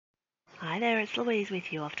Hi there, it's Louise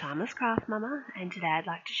with you of Timeless Craft Mama, and today I'd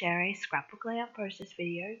like to share a scrapbook layout process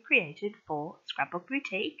video created for Scrapbook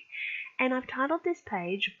Boutique, and I've titled this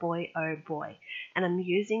page Boy Oh Boy, and I'm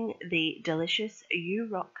using the delicious You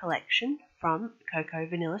Rock collection from Cocoa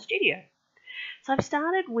Vanilla Studio. So I've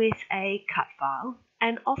started with a cut file,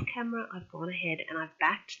 and off camera I've gone ahead and I've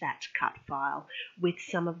backed that cut file with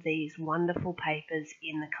some of these wonderful papers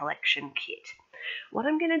in the collection kit. What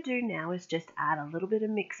I'm going to do now is just add a little bit of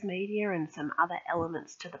mixed media and some other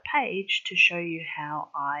elements to the page to show you how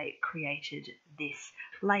I created this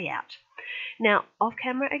layout. Now, off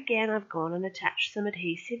camera again, I've gone and attached some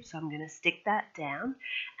adhesive, so I'm going to stick that down,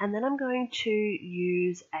 and then I'm going to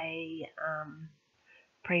use a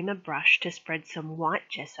Prima brush to spread some white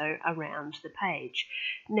gesso around the page.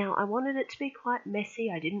 Now, I wanted it to be quite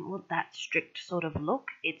messy. I didn't want that strict sort of look.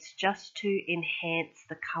 It's just to enhance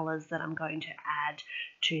the colours that I'm going to add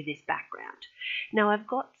to this background. Now, I've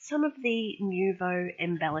got some of the Nuvo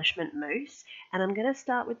embellishment mousse, and I'm going to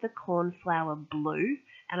start with the cornflower blue,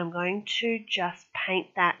 and I'm going to just paint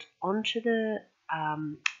that onto the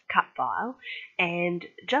cut file and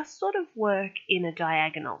just sort of work in a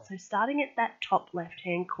diagonal. So starting at that top left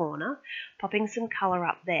hand corner, popping some colour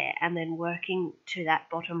up there, and then working to that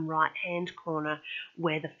bottom right hand corner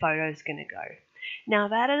where the photo is going to go. Now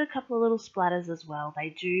I've added a couple of little splatters as well. They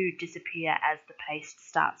do disappear as the paste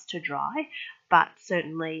starts to dry, but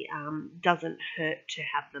certainly doesn't hurt to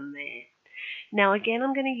have them there. Now again,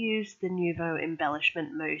 I'm going to use the Nuvo embellishment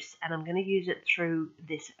mousse, and I'm going to use it through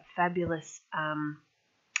this fabulous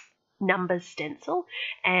numbers stencil,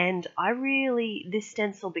 and this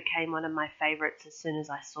stencil became one of my favorites as soon as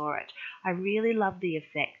I saw it. I really love the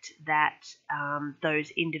effect that those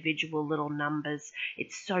individual little numbers,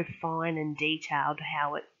 it's so fine and detailed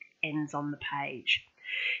how it ends on the page.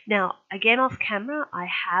 Now, again off camera, I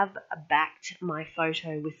have backed my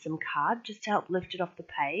photo with some card just to help lift it off the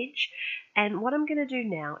page. And what I'm going to do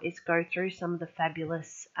now is go through some of the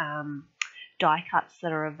fabulous die cuts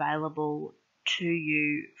that are available to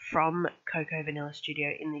you from Cocoa Vanilla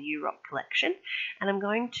Studio in the You Rock collection, and I'm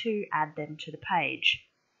going to add them to the page.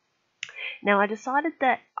 Now, I decided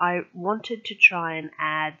that I wanted to try and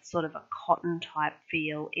add sort of a cotton type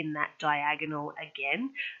feel in that diagonal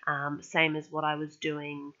again, same as what I was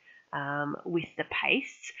doing with the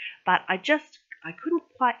pastes, but I couldn't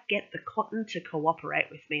quite get the cotton to cooperate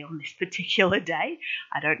with me on this particular day.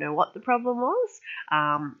 I don't know what the problem was.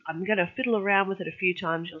 I'm going to fiddle around with it a few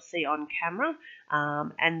times, you'll see on camera,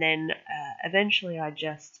 and then eventually I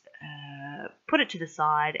just put it to the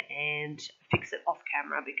side and fix it off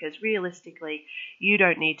camera, because realistically you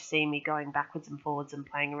don't need to see me going backwards and forwards and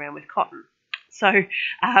playing around with cotton. So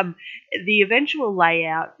the eventual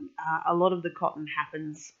layout, a lot of the cotton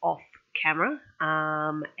happens off camera,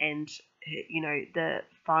 and you know, the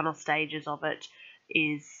final stages of it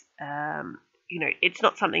is, you know, it's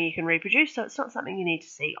not something you can reproduce, so it's not something you need to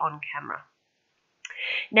see on camera.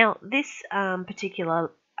 Now, this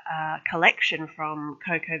particular collection from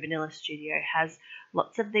Cocoa Vanilla Studio has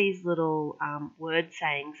lots of these little word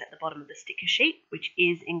sayings at the bottom of the sticker sheet, which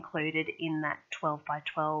is included in that 12 by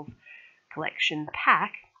 12 collection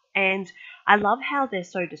pack. And I love how they're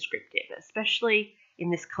so descriptive, especially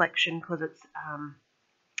in this collection, because it's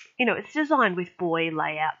you know, it's designed with boy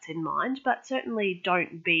layouts in mind, but certainly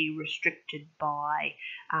don't be restricted by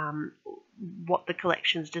what the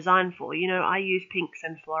collection's designed for. You know, I use pinks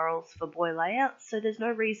and florals for boy layouts, so there's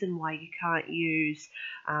no reason why you can't use,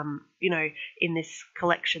 you know, in this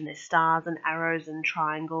collection there's stars and arrows and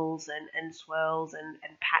triangles and swirls and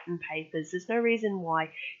pattern papers. There's no reason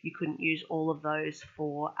why you couldn't use all of those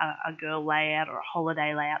for a girl layout or a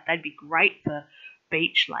holiday layout. They'd be great for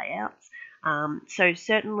beach layouts. So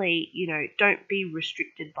certainly, you know, don't be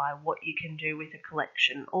restricted by what you can do with a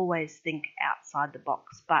collection. Always think outside the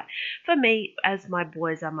box. But for me, as my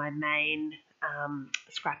boys are my main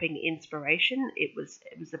scrapping inspiration, it was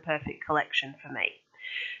the perfect collection for me.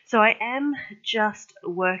 So I am just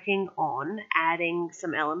working on adding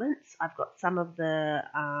some elements. I've got some of the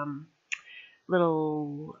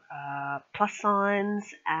little plus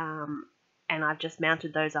signs, and I've just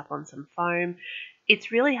mounted those up on some foam.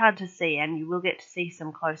 It's really hard to see, and you will get to see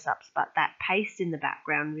some close-ups, but that paste in the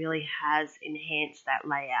background really has enhanced that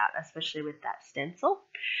layout, especially with that stencil.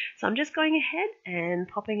 So I'm just going ahead and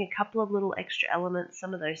popping a couple of little extra elements,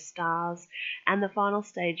 some of those stars, and the final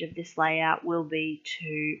stage of this layout will be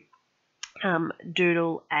to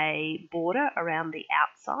doodle a border around the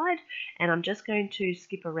outside, and I'm just going to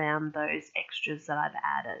skip around those extras that I've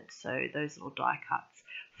added. So those little die cuts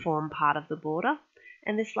form part of the border,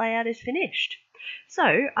 and this layout is finished. So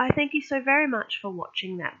I thank you so very much for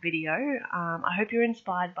watching that video. I hope you're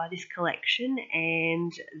inspired by this collection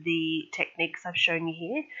and the techniques I've shown you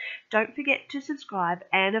here. Don't forget to subscribe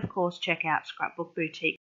and of course check out Scrapbook Boutique.